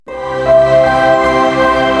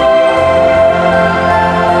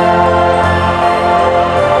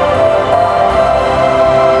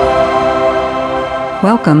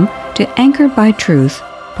Welcome to Anchored by Truth,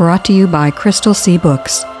 brought to you by Crystal Sea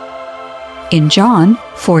Books. In John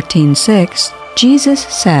 14:6, Jesus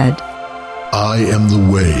said, I am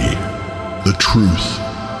the way, the truth,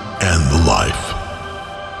 and the life.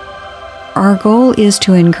 Our goal is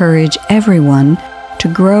to encourage everyone to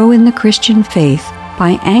grow in the Christian faith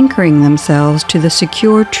by anchoring themselves to the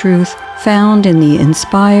secure truth found in the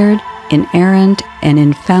inspired, inerrant, and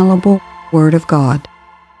infallible Word of God.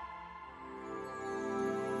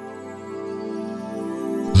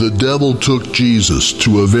 The devil took Jesus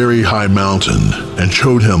to a very high mountain and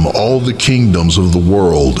showed him all the kingdoms of the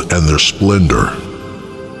world and their splendor.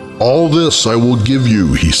 All this I will give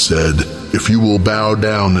you, he said, if you will bow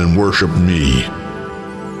down and worship me.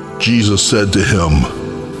 Jesus said to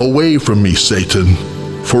him, Away from me, Satan,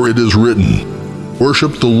 for it is written,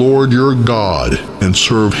 Worship the Lord your God and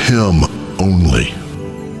serve him only.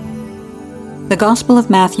 The Gospel of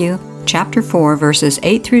Matthew, chapter 4, verses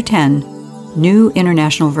 8 through 10, New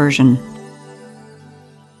International Version.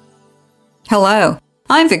 Hello,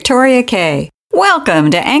 I'm Victoria Kay.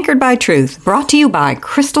 Welcome to Anchored by Truth, brought to you by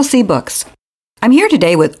Crystal Sea Books. I'm here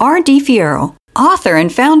today with R.D. Fierro, author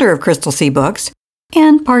and founder of Crystal Sea Books,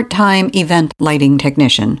 and part-time event lighting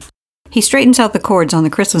technician. He straightens out the cords on the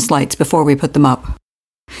Christmas lights before we put them up.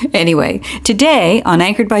 Anyway, today on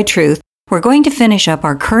Anchored by Truth, we're going to finish up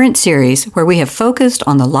our current series where we have focused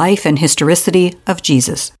on the life and historicity of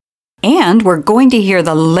Jesus. And we're going to hear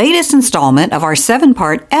the latest installment of our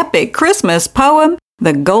 7-part epic Christmas poem,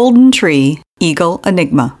 The Golden Tree, Eagle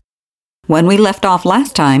Enigma. When we left off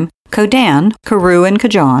last time, Codan, Carew, and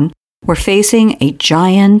Cajon were facing a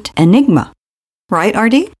giant enigma. Right,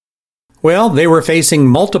 R.D.? Well, they were facing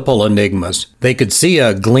multiple enigmas. They could see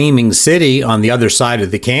a gleaming city on the other side of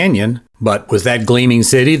the canyon, but was that gleaming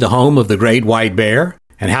city the home of the great white bear?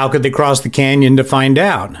 And how could they cross the canyon to find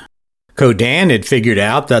out? Codan had figured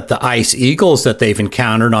out that the ice eagles that they've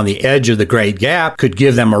encountered on the edge of the Great Gap could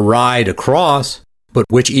give them a ride across, but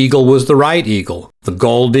which eagle was the right eagle, the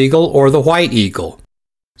gold eagle or the white eagle?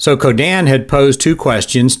 So Codan had posed 2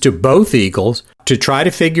 questions to both eagles to try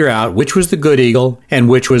to figure out which was the good eagle and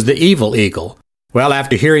which was the evil eagle. Well,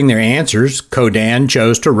 after hearing their answers, Codan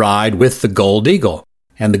chose to ride with the gold eagle.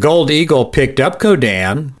 And the gold eagle picked up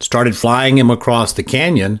Codan, started flying him across the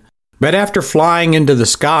canyon, but after flying into the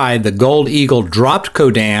sky, the gold eagle dropped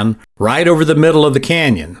Codan right over the middle of the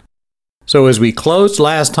canyon. So as we closed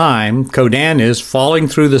last time, Codan is falling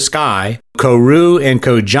through the sky. Carew and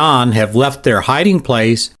Cajon have left their hiding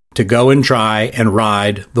place to go and try and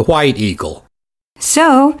ride the white eagle.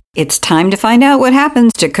 So, it's time to find out what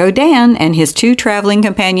happens to Codan and his 2 traveling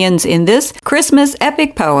companions in this Christmas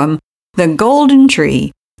epic poem, The Golden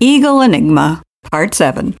Tree, Eagle Enigma, Part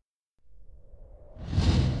 7.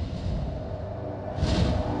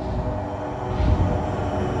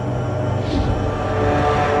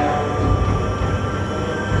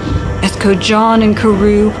 As Cajon and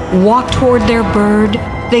Carew walked toward their bird,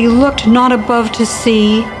 they looked not above to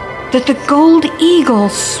see that the gold eagle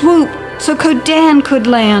swooped so Codan could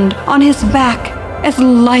land on his back as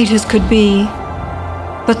light as could be.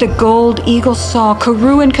 But the gold eagle saw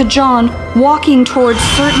Carew and Cajon walking towards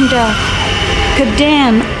certain death.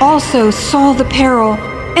 Codan also saw the peril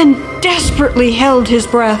and desperately held his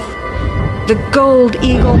breath. The gold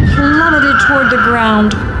eagle plummeted toward the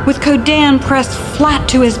ground, with Codan pressed flat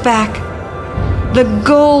to his back. The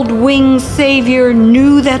gold-winged savior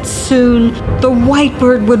knew that soon the white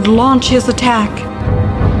bird would launch his attack.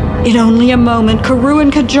 In only a moment, Carew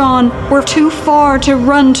and Cajon were too far to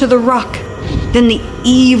run to the rock. Then the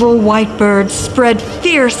evil white bird spread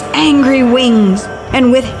fierce, angry wings,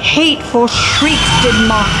 and with hateful shrieks did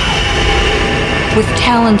mock. With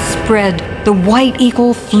talons spread, the white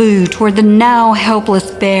eagle flew toward the now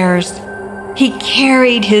helpless bears. He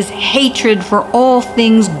carried his hatred for all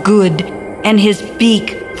things good, and his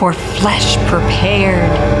beak for flesh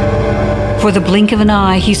prepared. For the blink of an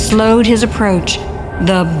eye, he slowed his approach,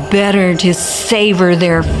 the better to savor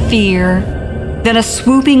their fear. Then a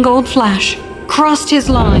swooping gold flash crossed his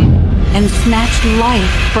line and snatched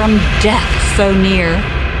life from death so near.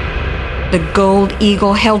 The gold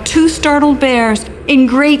eagle held 2 startled bears in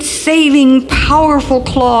great saving, powerful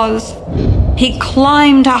claws. He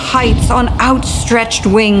climbed to heights on outstretched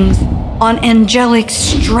wings. On angelic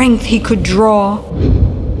strength he could draw.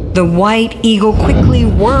 The white eagle quickly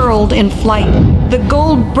whirled in flight, the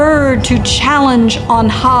gold bird to challenge on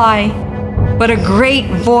high. But a great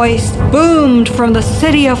voice boomed from the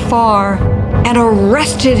city afar and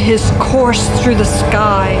arrested his course through the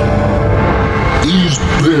sky. These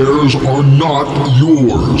bears are not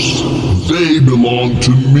yours. They belong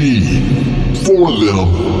to me. for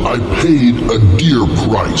them I paid a dear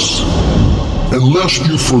price. And lest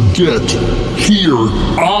you forget, here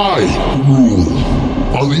I rule,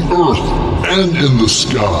 on the earth and in the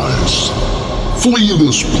skies. Flee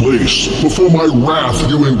this place before my wrath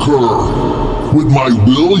you incur. Would my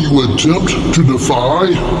will you attempt to defy?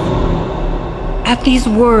 At these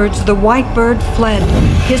words, the white bird fled,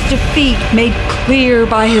 his defeat made clear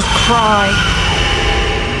by his cry.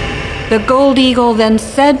 The gold eagle then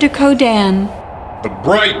said to Codan, "The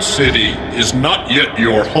bright city is not yet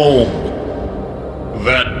your home.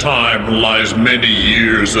 That time lies many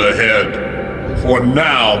years ahead. For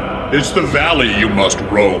now, it's the valley you must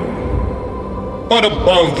roam. But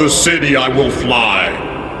above the city I will fly,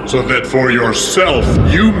 so that for yourself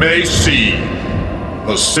you may see.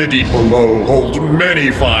 The city below holds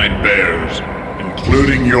many fine bears,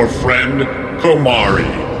 including your friend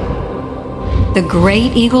Komari." The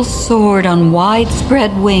great eagle soared on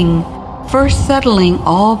widespread wing, first settling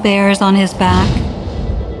all bears on his back,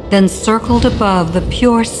 then circled above the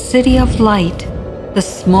pure city of light. The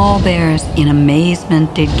small bears in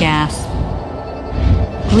amazement did gasp.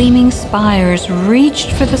 Gleaming spires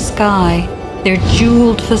reached for the sky, their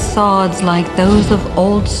jeweled facades like those of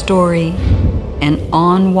old story, and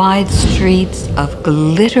on wide streets of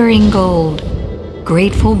glittering gold,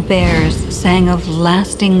 grateful bears sang of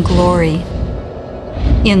lasting glory.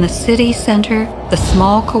 In the city center, the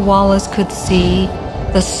small koalas could see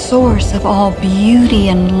the source of all beauty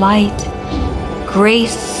and light,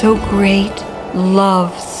 grace so great,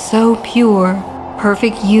 love so pure,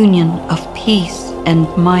 perfect union of peace and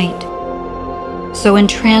might. So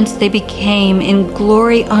entranced they became in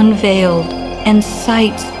glory unveiled, and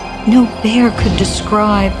sights no bear could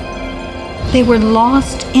describe. They were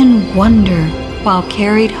lost in wonder while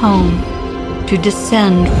carried home to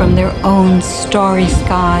descend from their own starry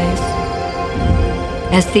skies.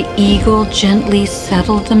 As the eagle gently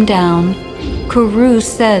settled them down, Kuru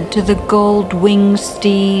said to the gold-winged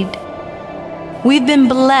steed, "We've been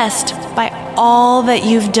blessed by all that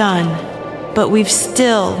you've done, but we've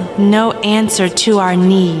still no answer to our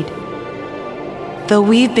need. Though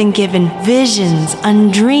we've been given visions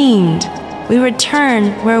undreamed, we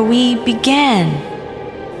return where we began.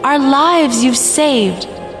 Our lives you've saved,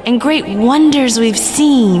 and great wonders we've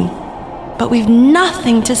seen, but we've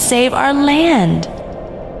nothing to save our land."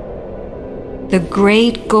 The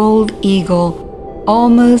great gold eagle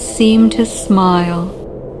almost seemed to smile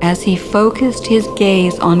as he focused his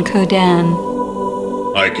gaze on Codan.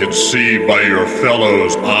 "I can see by your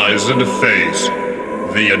fellow's eyes and face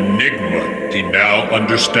the enigma he now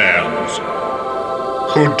understands.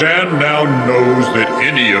 Codan now knows that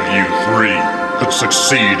any of you three could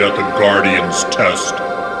succeed at the Guardian's test.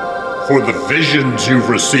 For the visions you've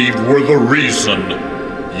received were the reason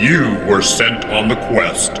you were sent on the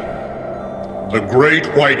quest. The great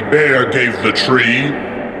white bear gave the tree,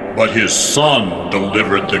 but his son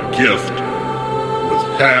delivered the gift.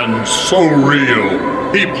 With hands so real,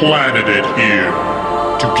 he planted it here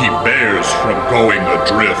to keep bears from going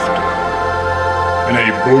adrift. In a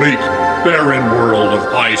bleak, barren world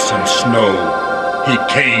of ice and snow, he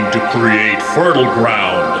came to create fertile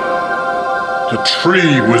ground. The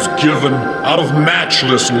tree was given out of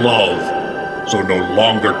matchless love, so no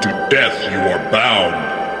longer to death you are bound.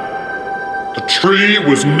 The tree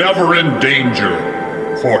was never in danger,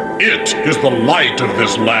 for it is the light of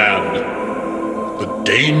this land. The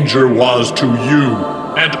danger was to you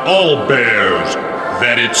and all bears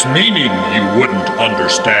that its meaning you wouldn't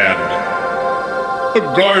understand. The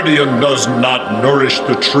Guardian does not nourish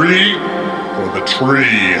the tree, for the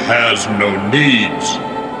tree has no needs.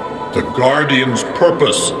 The Guardian's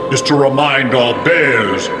purpose is to remind all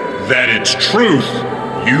bears that its truth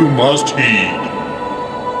you must heed."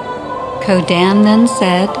 Codan then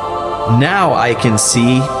said, "Now I can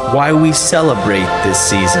see why we celebrate this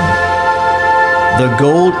season. The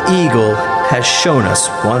gold eagle has shown us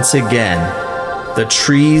once again the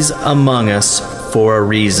trees among us for a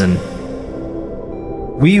reason.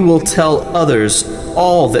 We will tell others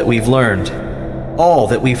all that we've learned, all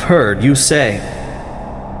that we've heard you say.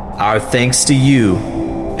 Our thanks to you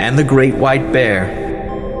and the great white bear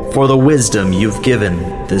for the wisdom you've given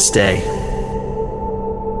this day."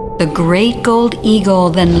 The great gold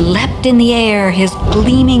eagle then leapt in the air, his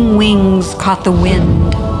gleaming wings caught the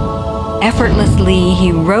wind. Effortlessly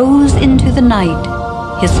he rose into the night,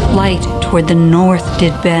 his flight toward the north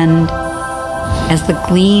did bend. As the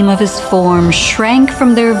gleam of his form shrank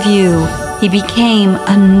from their view, he became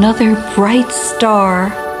another bright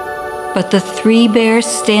star. But the three bears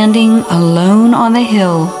standing alone on the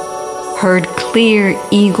hill heard clear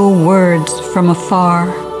eagle words from afar.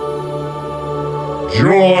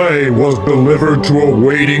 Joy was delivered to a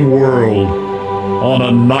waiting world on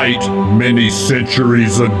a night many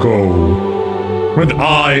centuries ago, when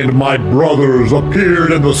I and my brothers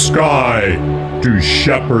appeared in the sky to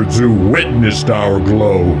shepherds who witnessed our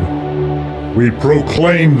glow. We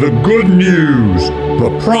proclaimed the good news,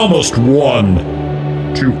 the promised one,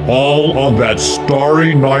 to all on that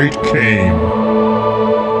starry night came.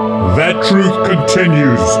 That truth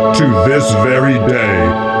continues to this very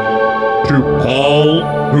day, to all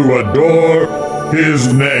who adore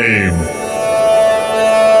his name.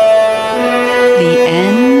 The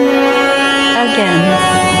end again.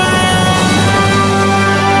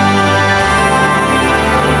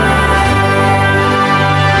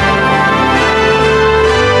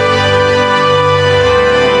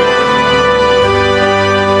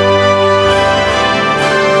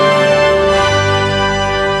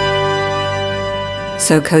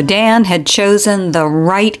 So Codan had chosen the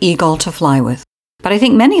right eagle to fly with. But I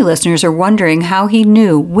think many listeners are wondering how he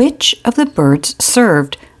knew which of the birds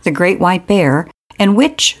served the great white bear and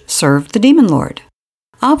which served the demon lord.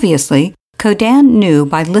 Obviously, Codan knew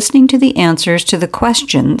by listening to the answers to the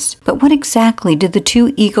questions, but what exactly did the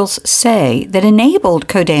two eagles say that enabled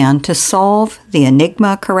Codan to solve the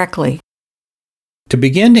enigma correctly? To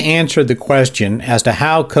begin to answer the question as to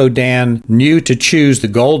how Codan knew to choose the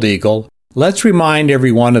gold eagle, let's remind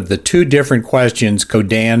everyone of the two different questions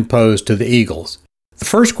Codan posed to the eagles. The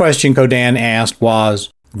first question Codan asked was,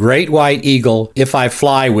 "Great white eagle, if I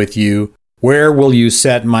fly with you, where will you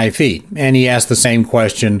set my feet?" And he asked the same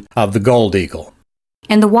question of the gold eagle.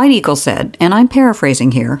 And the white eagle said, and I'm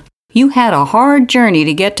paraphrasing here, "You had a hard journey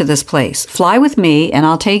to get to this place. Fly with me, and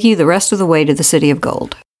I'll take you the rest of the way to the city of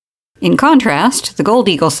gold." In contrast, the gold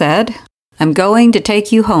eagle said, "I'm going to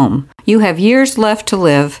take you home. You have years left to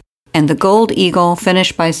live." And the gold eagle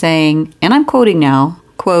finished by saying, and I'm quoting now,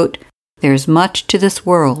 quote, "There's much to this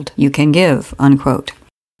world you can give," unquote.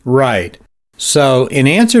 Right. So, in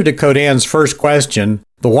answer to Codan's first question,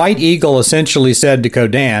 the white eagle essentially said to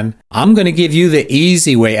Codan, "I'm going to give you the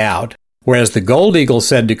easy way out," whereas the gold eagle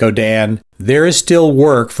said to Codan, "There is still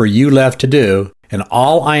work for you left to do, and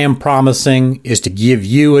all I am promising is to give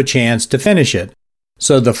you a chance to finish it."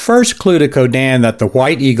 So the first clue to Codan that the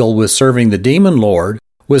white eagle was serving the demon lord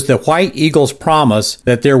was the white eagle's promise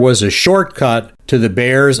that there was a shortcut to the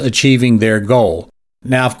bears achieving their goal.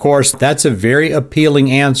 Now, of course, that's a very appealing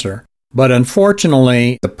answer, but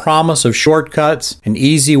unfortunately, the promise of shortcuts and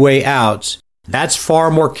easy way outs, that's far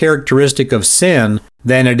more characteristic of sin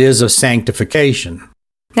than it is of sanctification.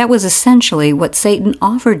 That was essentially what Satan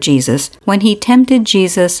offered Jesus when he tempted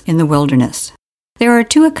Jesus in the wilderness. There are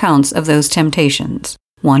two accounts of those temptations,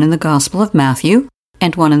 one in the Gospel of Matthew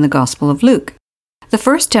and one in the Gospel of Luke. The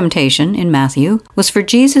first temptation in Matthew was for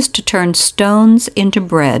Jesus to turn stones into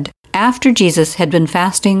bread after Jesus had been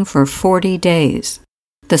fasting for 40 days.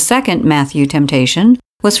 The second Matthew temptation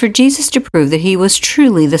was for Jesus to prove that he was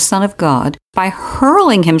truly the Son of God by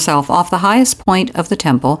hurling himself off the highest point of the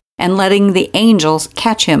temple and letting the angels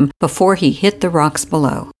catch him before he hit the rocks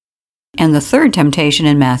below. And the third temptation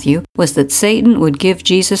in Matthew was that Satan would give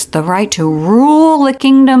Jesus the right to rule the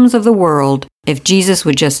kingdoms of the world if Jesus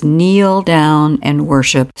would just kneel down and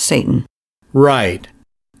worship Satan. Right.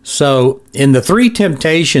 So, in the three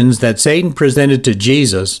temptations that Satan presented to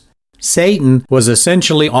Jesus, Satan was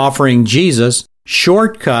essentially offering Jesus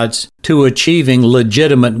shortcuts to achieving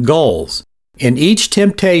legitimate goals. In each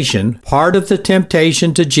temptation, part of the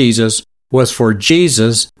temptation to Jesus was for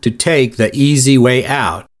Jesus to take the easy way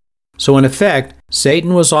out. So in effect,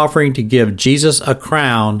 Satan was offering to give Jesus a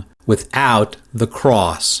crown without the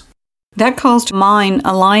cross. That calls to mind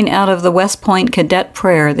a line out of the West Point cadet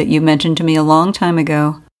prayer that you mentioned to me a long time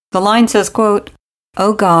ago. The line says, quote,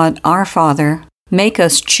 "O God, our Father, make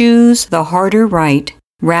us choose the harder right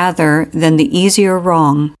rather than the easier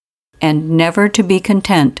wrong, and never to be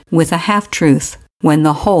content with a half-truth when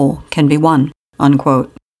the whole can be won,"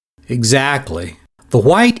 unquote. Exactly. The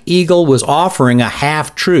white eagle was offering a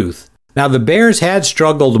half-truth. Now, the bears had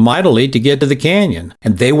struggled mightily to get to the canyon,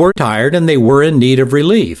 and they were tired and they were in need of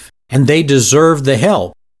relief, and they deserved the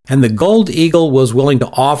help, and the gold eagle was willing to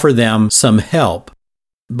offer them some help.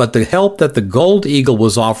 But the help that the gold eagle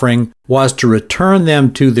was offering was to return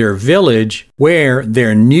them to their village where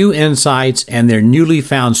their new insights and their newly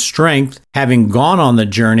found strength, having gone on the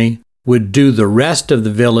journey, would do the rest of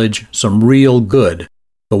the village some real good.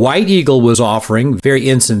 The white eagle was offering, very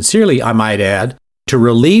insincerely I might add, to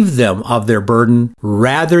relieve them of their burden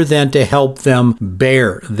rather than to help them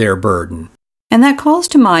bear their burden. And that calls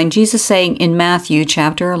to mind Jesus saying in Matthew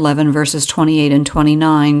chapter 11, verses 28 and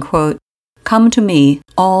 29, quote, "Come to me,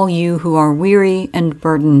 all you who are weary and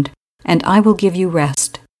burdened, and I will give you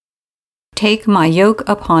rest. Take my yoke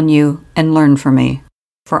upon you and learn from me,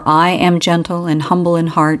 for I am gentle and humble in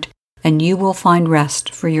heart, and you will find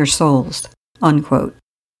rest for your souls." Unquote.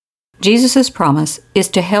 Jesus' promise is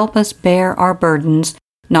to help us bear our burdens,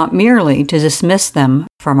 not merely to dismiss them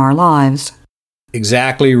from our lives.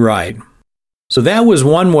 Exactly right. So that was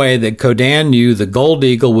one way that Codan knew the gold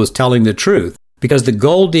eagle was telling the truth, because the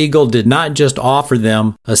gold eagle did not just offer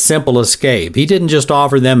them a simple escape. He didn't just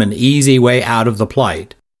offer them an easy way out of the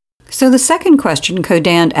plight. So the second question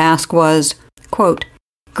Codan asked was, quote,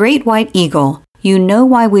 "Great white eagle, you know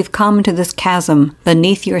why we've come to this chasm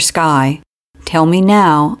beneath your sky. Tell me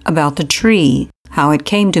now about the tree, how it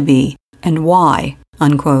came to be, and why."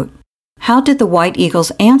 Unquote. How did the white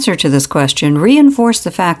eagle's answer to this question reinforce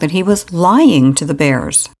the fact that he was lying to the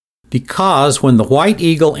bears? Because when the white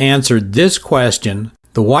eagle answered this question,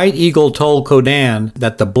 the white eagle told Codan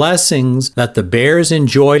that the blessings that the bears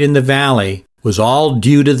enjoyed in the valley was all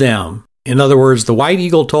due to them. In other words, the white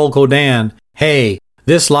eagle told Codan, "Hey,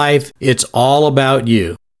 this life, it's all about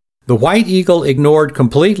you." The white eagle ignored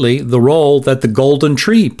completely the role that the golden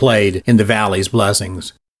tree played in the valley's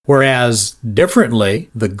blessings. Whereas, differently,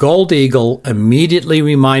 the gold eagle immediately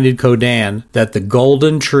reminded Codan that the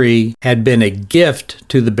golden tree had been a gift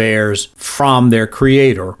to the bears from their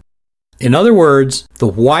creator. In other words, the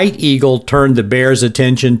white eagle turned the bears'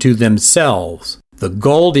 attention to themselves. The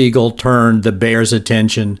gold eagle turned the bears'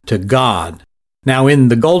 attention to God. Now, in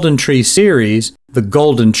the Golden Tree series, the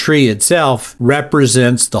golden tree itself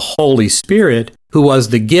represents the Holy Spirit, who was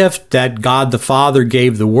the gift that God the Father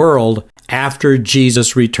gave the world after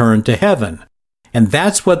Jesus returned to heaven. And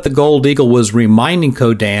that's what the gold eagle was reminding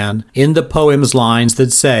Codan in the poem's lines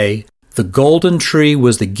that say, "The golden tree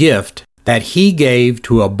was the gift that he gave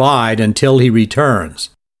to abide until he returns.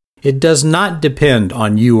 It does not depend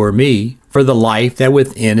on you or me for the life that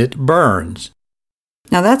within it burns."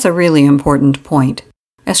 Now that's a really important point.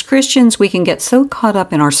 As Christians, we can get so caught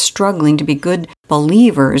up in our struggling to be good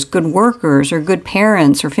believers, good workers, or good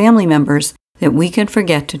parents or family members that we can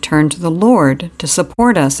forget to turn to the Lord to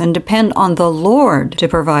support us and depend on the Lord to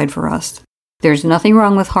provide for us. There's nothing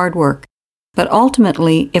wrong with hard work. But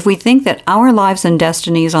ultimately, if we think that our lives and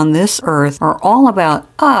destinies on this earth are all about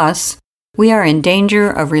us, we are in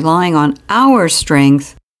danger of relying on our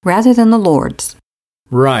strength rather than the Lord's.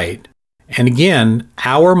 Right. And again,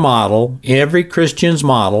 our model, every Christian's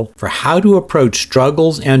model for how to approach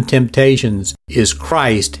struggles and temptations is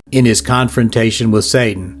Christ in his confrontation with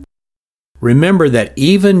Satan. Remember that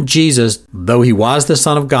even Jesus, though he was the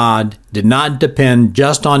Son of God, did not depend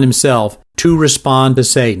just on himself to respond to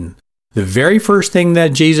Satan. The very first thing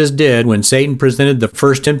that Jesus did when Satan presented the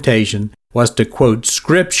first temptation was to quote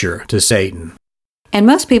Scripture to Satan. And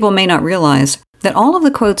most people may not realize that all of the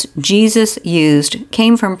quotes Jesus used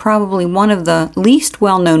came from probably one of the least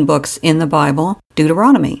well-known books in the Bible,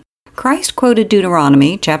 Deuteronomy. Christ quoted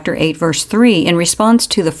Deuteronomy chapter 8 verse 3 in response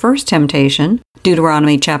to the first temptation,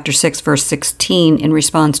 Deuteronomy chapter 6 verse 16 in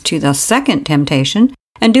response to the second temptation,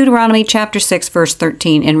 and Deuteronomy chapter 6 verse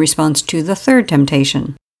 13 in response to the third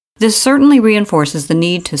temptation. This certainly reinforces the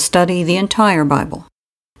need to study the entire Bible.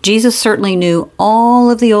 Jesus certainly knew all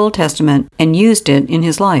of the Old Testament and used it in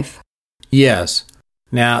his life. Yes.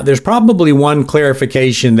 Now, there's probably one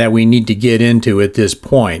clarification that we need to get into at this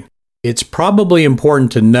point. It's probably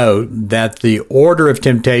important to note that the order of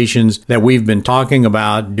temptations that we've been talking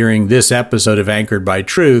about during this episode of Anchored by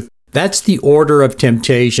Truth, that's the order of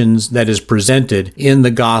temptations that is presented in the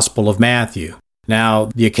Gospel of Matthew. Now,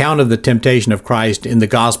 the account of the temptation of Christ in the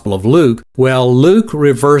Gospel of Luke, well, Luke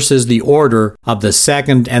reverses the order of the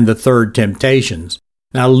second and the third temptations.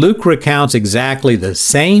 Now, Luke recounts exactly the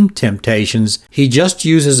same temptations, he just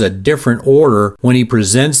uses a different order when he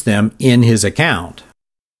presents them in his account.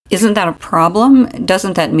 Isn't that a problem?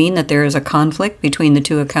 Doesn't that mean that there is a conflict between the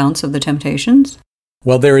two accounts of the temptations?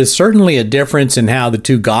 Well, there is certainly a difference in how the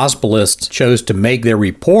two Gospelists chose to make their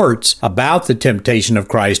reports about the temptation of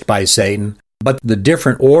Christ by Satan, but the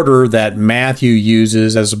different order that Matthew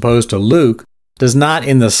uses as opposed to Luke does not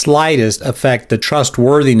in the slightest affect the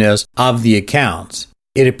trustworthiness of the accounts.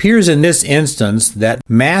 It appears in this instance that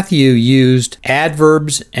Matthew used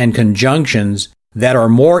adverbs and conjunctions that are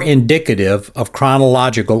more indicative of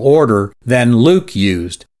chronological order than Luke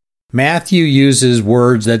used. Matthew uses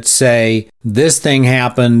words that say, this thing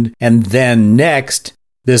happened, and then next,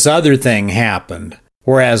 this other thing happened.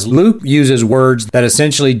 Whereas Luke uses words that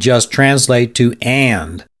essentially just translate to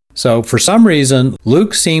and. So, for some reason,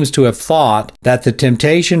 Luke seems to have thought that the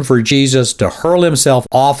temptation for Jesus to hurl himself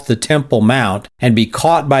off the Temple Mount and be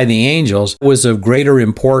caught by the angels was of greater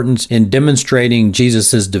importance in demonstrating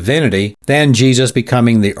Jesus' divinity than Jesus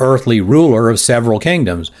becoming the earthly ruler of several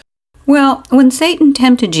kingdoms. Well, when Satan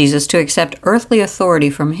tempted Jesus to accept earthly authority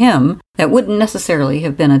from him, that wouldn't necessarily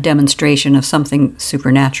have been a demonstration of something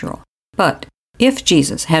supernatural. But if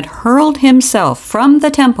Jesus had hurled himself from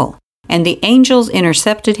the temple, and the angels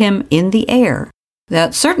intercepted him in the air,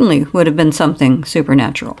 that certainly would have been something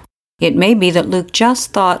supernatural. It may be that Luke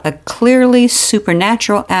just thought a clearly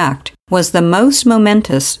supernatural act was the most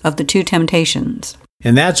momentous of the two temptations.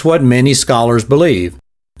 And that's what many scholars believe.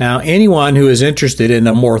 Now, anyone who is interested in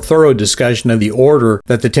a more thorough discussion of the order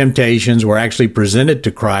that the temptations were actually presented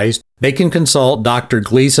to Christ, they can consult Dr.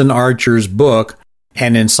 Gleason Archer's book,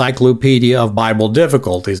 An Encyclopedia of Bible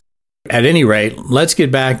Difficulties. At any rate, let's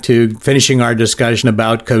get back to finishing our discussion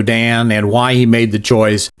about Codan and why he made the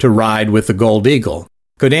choice to ride with the gold eagle.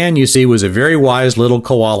 Codan, you see, was a very wise little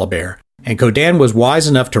koala bear, and Codan was wise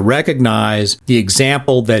enough to recognize the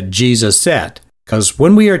example that Jesus set. Because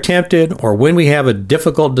when we are tempted or when we have a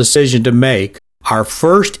difficult decision to make, our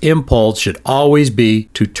first impulse should always be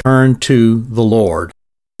to turn to the Lord.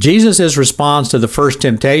 Jesus' response to the first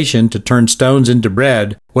temptation to turn stones into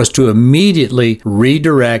bread was to immediately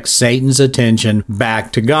redirect Satan's attention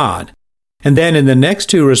back to God. And then in the next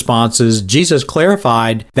two responses, Jesus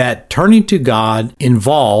clarified that turning to God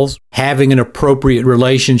involves having an appropriate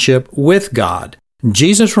relationship with God.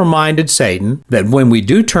 Jesus reminded Satan that when we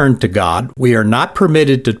do turn to God, we are not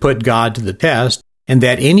permitted to put God to the test, and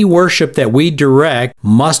that any worship that we direct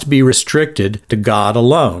must be restricted to God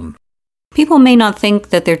alone. People may not think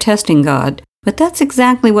that they're testing God, but that's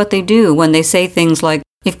exactly what they do when they say things like,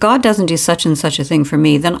 if God doesn't do such and such a thing for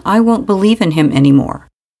me, then I won't believe in him anymore.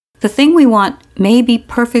 The thing we want may be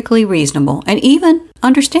perfectly reasonable and even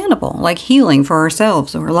understandable, like healing for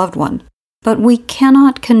ourselves or a loved one. But we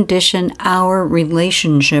cannot condition our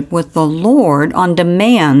relationship with the Lord on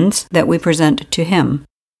demands that we present to him.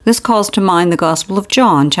 This calls to mind the Gospel of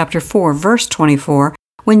John, chapter 4, verse 24,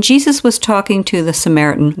 when Jesus was talking to the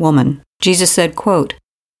Samaritan woman. Jesus said, quote,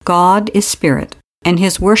 God is spirit, and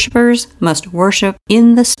his worshipers must worship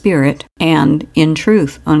in the spirit and in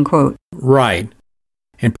truth, unquote. Right.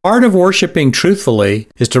 And part of worshiping truthfully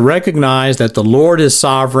is to recognize that the Lord is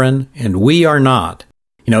sovereign and we are not.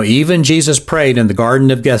 Even Jesus prayed in the Garden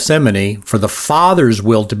of Gethsemane for the Father's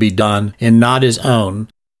will to be done and not his own.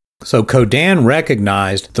 So Codan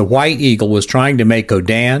recognized the white eagle was trying to make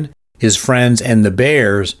Codan, his friends, and the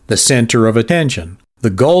bears the center of attention. The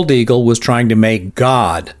gold eagle was trying to make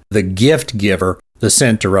God, the gift giver, the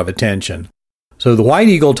center of attention. So the white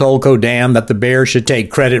eagle told Codan that the bears should take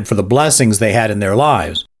credit for the blessings they had in their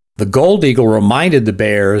lives. The gold eagle reminded the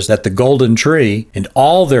bears that the golden tree and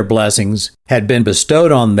all their blessings had been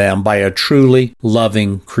bestowed on them by a truly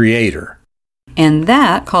loving Creator. And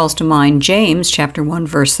that calls to mind James chapter 1,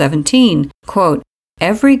 verse 17, quote,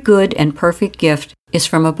 every good and perfect gift is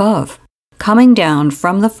from above, coming down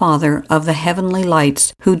from the Father of the heavenly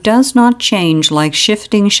lights, who does not change like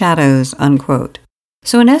shifting shadows, unquote.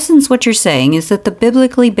 So in essence, what you're saying is that the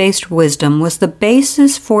biblically based wisdom was the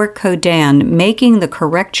basis for Codan making the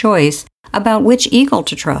correct choice about which eagle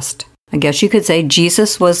to trust. I guess you could say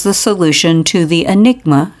Jesus was the solution to the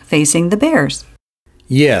enigma facing the bears.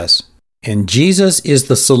 Yes, and Jesus is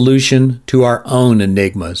the solution to our own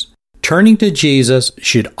enigmas. Turning to Jesus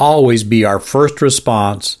should always be our first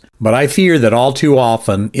response, but I fear that all too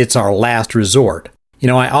often it's our last resort.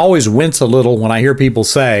 I always wince a little when I hear people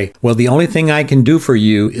say, well, the only thing I can do for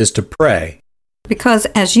you is to pray. Because,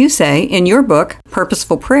 as you say in your book,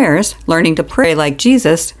 Purposeful Prayers, Learning to Pray Like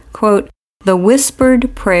Jesus, quote, the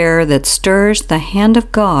whispered prayer that stirs the hand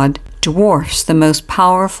of God dwarfs the most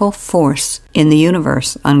powerful force in the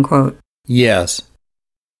universe, unquote. Yes.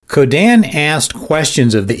 Codan asked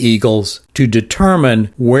questions of the eagles to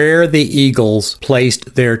determine where the eagles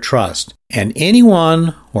placed their trust. And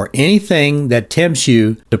anyone or anything that tempts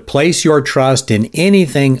you to place your trust in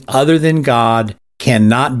anything other than God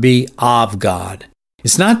cannot be of God.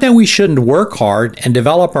 It's not that we shouldn't work hard and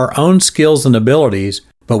develop our own skills and abilities,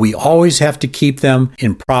 but we always have to keep them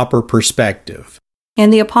in proper perspective.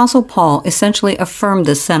 And the Apostle Paul essentially affirmed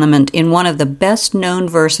this sentiment in one of the best-known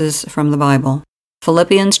verses from the Bible.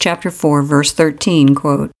 Philippians chapter 4, verse 13,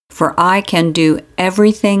 quote, for I can do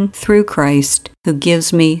everything through Christ who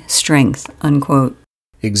gives me strength, unquote.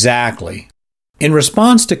 Exactly. In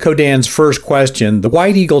response to Codan's first question, the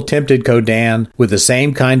white eagle tempted Codan with the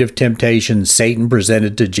same kind of temptation Satan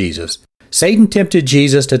presented to Jesus. Satan tempted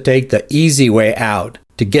Jesus to take the easy way out,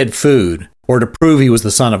 to get food, or to prove he was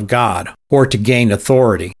the Son of God, or to gain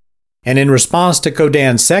authority. And in response to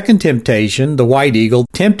Codan's second temptation, the white eagle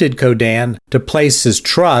tempted Codan to place his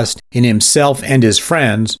trust in himself and his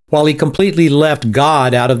friends, while he completely left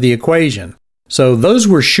God out of the equation. So those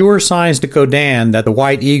were sure signs to Codan that the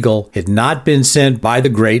white eagle had not been sent by the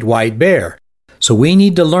great white bear. So we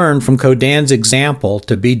need to learn from Codan's example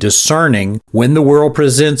to be discerning when the world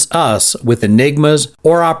presents us with enigmas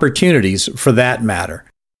or opportunities for that matter.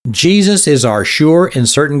 Jesus is our sure and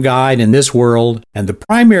certain guide in this world, and the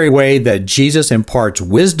primary way that Jesus imparts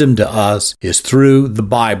wisdom to us is through the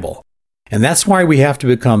Bible. And that's why we have to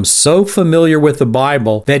become so familiar with the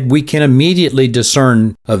Bible that we can immediately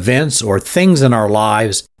discern events or things in our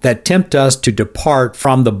lives that tempt us to depart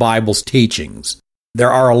from the Bible's teachings. There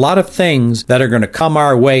are a lot of things that are going to come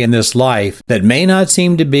our way in this life that may not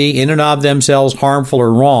seem to be in and of themselves harmful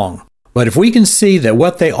or wrong. But if we can see that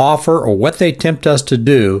what they offer or what they tempt us to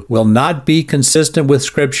do will not be consistent with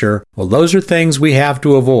Scripture, well, those are things we have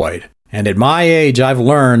to avoid. And at my age, I've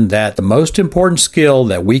learned that the most important skill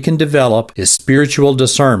that we can develop is spiritual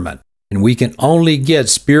discernment. And we can only get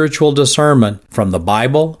spiritual discernment from the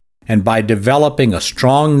Bible and by developing a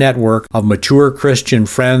strong network of mature Christian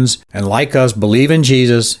friends and like us believe in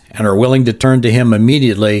Jesus and are willing to turn to Him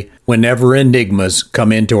immediately whenever enigmas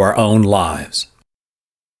come into our own lives.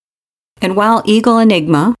 And while Eagle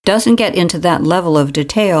Enigma doesn't get into that level of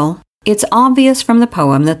detail, it's obvious from the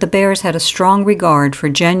poem that the bears had a strong regard for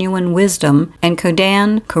genuine wisdom, and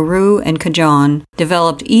Codan, Carew, and Cajon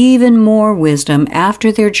developed even more wisdom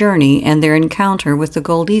after their journey and their encounter with the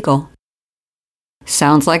gold eagle.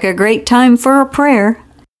 Sounds like a great time for a prayer.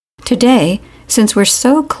 Today, since we're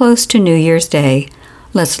so close to New Year's Day,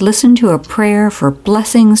 let's listen to a prayer for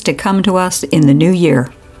blessings to come to us in the new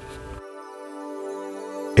year.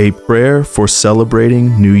 A prayer for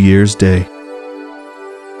celebrating New Year's Day.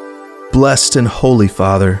 Blessed and Holy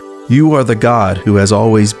Father, you are the God who has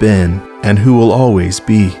always been and who will always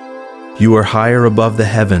be. You are higher above the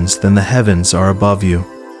heavens than the heavens are above you.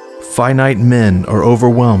 Finite men are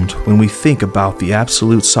overwhelmed when we think about the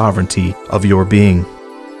absolute sovereignty of your being.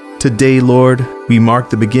 Today, Lord, we mark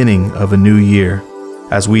the beginning of a new year.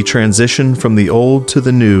 As we transition from the old to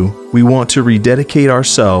the new, we want to rededicate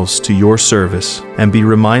ourselves to your service and be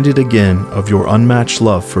reminded again of your unmatched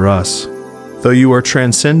love for us. Though you are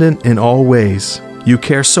transcendent in all ways, you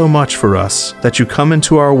care so much for us that you come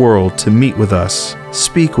into our world to meet with us,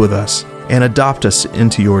 speak with us, and adopt us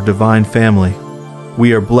into your divine family.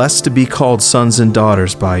 We are blessed to be called sons and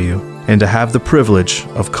daughters by you, and to have the privilege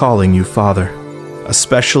of calling you Father.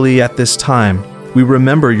 Especially at this time, we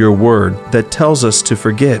remember your word that tells us to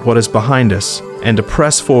forget what is behind us and to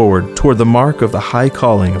press forward toward the mark of the high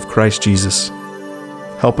calling of Christ Jesus.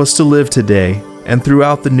 Help us to live today and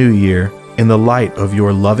throughout the new year in the light of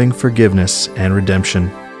your loving forgiveness and redemption.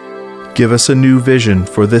 Give us a new vision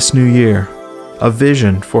for this new year, a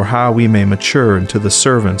vision for how we may mature into the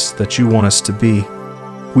servants that you want us to be.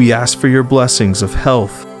 We ask for your blessings of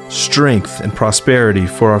health, strength, and prosperity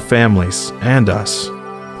for our families and us.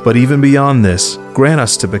 But even beyond this, grant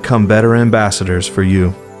us to become better ambassadors for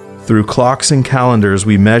you. Through clocks and calendars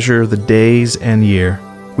we measure the days and year.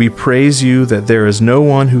 We praise you that there is no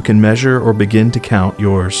one who can measure or begin to count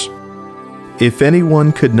yours. If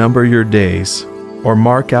anyone could number your days or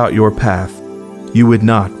mark out your path, you would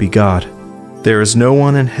not be God. There is no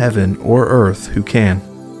one in heaven or earth who can.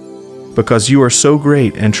 Because you are so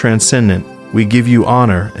great and transcendent, we give you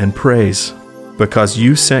honor and praise. Because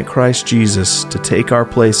you sent Christ Jesus to take our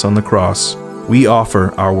place on the cross, we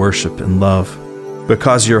offer our worship and love.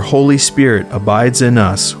 Because your Holy Spirit abides in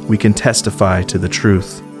us, we can testify to the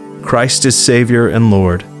truth. Christ is Savior and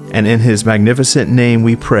Lord, and in His magnificent name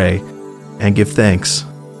we pray and give thanks.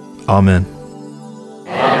 Amen.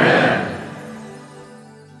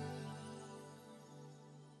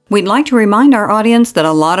 We'd like to remind our audience that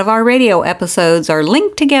a lot of our radio episodes are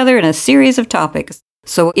linked together in a series of topics.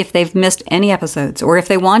 So if they've missed any episodes, or if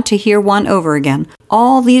they want to hear one over again,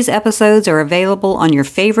 all these episodes are available on your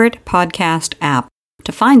favorite podcast app.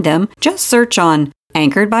 To find them, just search on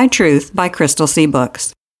Anchored by Truth by Crystal C.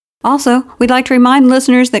 Books. Also, we'd like to remind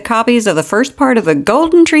listeners that copies of the first part of the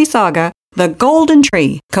Golden Tree Saga, The Golden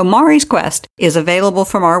Tree, Komari's Quest, is available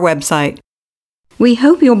from our website. We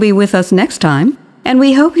hope you'll be with us next time, and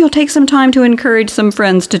we hope you'll take some time to encourage some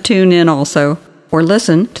friends to tune in also, or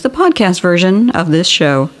listen to the podcast version of this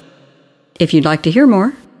show. If you'd like to hear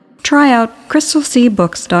more, try out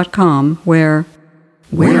crystalcbooks.com, where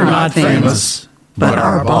we're not famous, but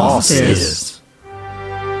our boss is.